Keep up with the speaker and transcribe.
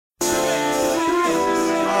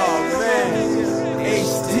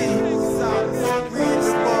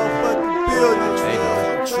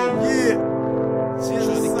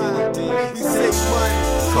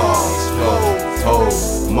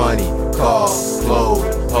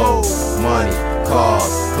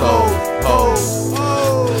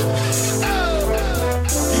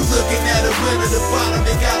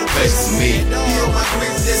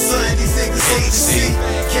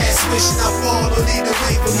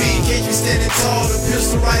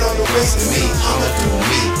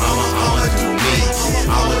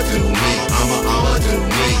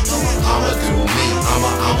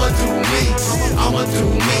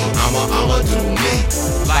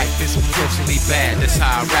bad, that's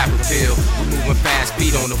how a rapper feel. We moving fast,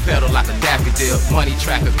 speed on the pedal like a daffodil. Money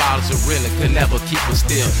traffic bottles are real and could never keep us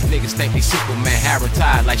still. Niggas think they Superman, hair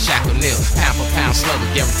retired like Shaq O'Neal. Pound for pound slugger,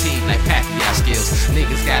 guaranteed like Pacquiao skills.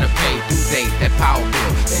 Niggas gotta pay due date, that power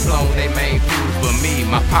bill. They blown they main fuse, but me,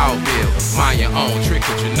 my power bill. Mind your own, trick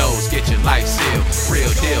with your nose, get your life sealed.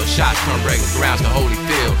 Real deal, shots from regular grounds to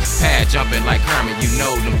Holyfield. Pad jumping like Herman, you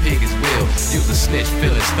know them piggies will. Use a snitch,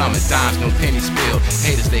 feeling stomach, dimes, no penny spill.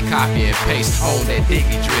 Haters they copy and paste, own that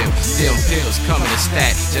diggy drill. Them pills coming to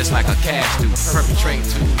stack, just like a cash do. Perpetrating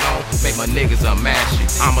too long, make my niggas unmask you.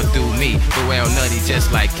 I'ma do me, but well nutty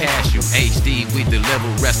just like cashew. HD, we deliver,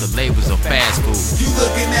 rest of labels of fast food. You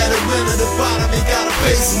looking at a winner, the bottom ain't got a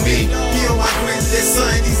place for me. He on my grin, that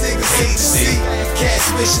son, these niggas hate to see. Cash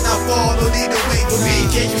wishing I fall, don't need to wait for me.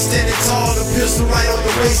 Can't you standing tall, the pistol right on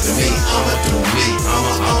the waist of me. I'ma do me,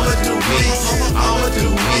 I'ma do me, I'ma do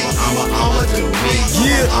me, I'ma do me,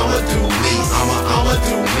 yeah. I'ma do me, I'ma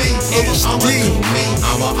do me, I'ma do me,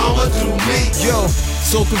 I'ma do me. Yo,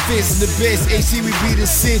 so convinced the best, AC we be the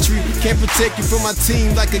century. Can't protect you from my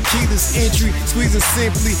team like a keyless entry. Squeezing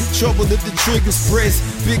simply, trouble if the trigger's pressed.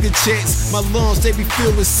 Bigger checks, my lungs they be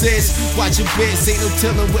filled with cess. Watching bets, ain't no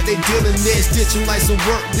telling what they dealing next. Ditching like some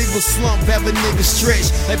work, nigga slump, have a nigga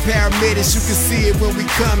stretch. Like paramedics, you can see it when we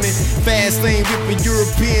coming. Fast lane, whipping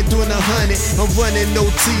European, doing 100. I'm running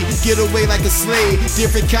OT, get away like a slave.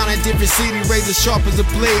 Different kind of different city, razor sharp as a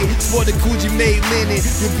blade. Sport the Coogee made linen,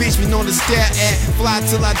 your bitch been on the stair at. Fly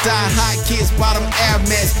till I die, hot kids, bottom air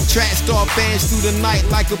mats. Track star bands through the night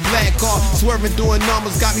like a black car. Swerving doing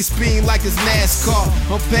numbers, got me speeding like it's NASCAR.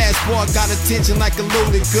 My passport got attention like a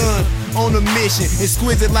loaded gun. On a mission,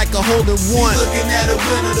 exquisite like a holding one. You looking at a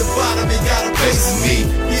winner, the bottom ain't got a place for me.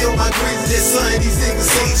 He on my grins, that son, these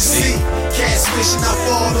niggas hate to see. Cash wishing I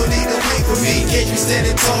fall, don't need to wait for me. Can't you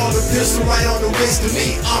standing tall, the pistol right on the waist of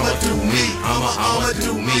me. I'ma do me, I'ma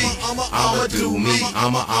do me, I'ma do me,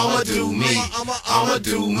 I'ma do me, I'ma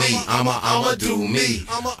do me, I'ma do me,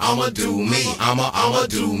 I'ma do me, I'ma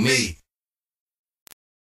do me.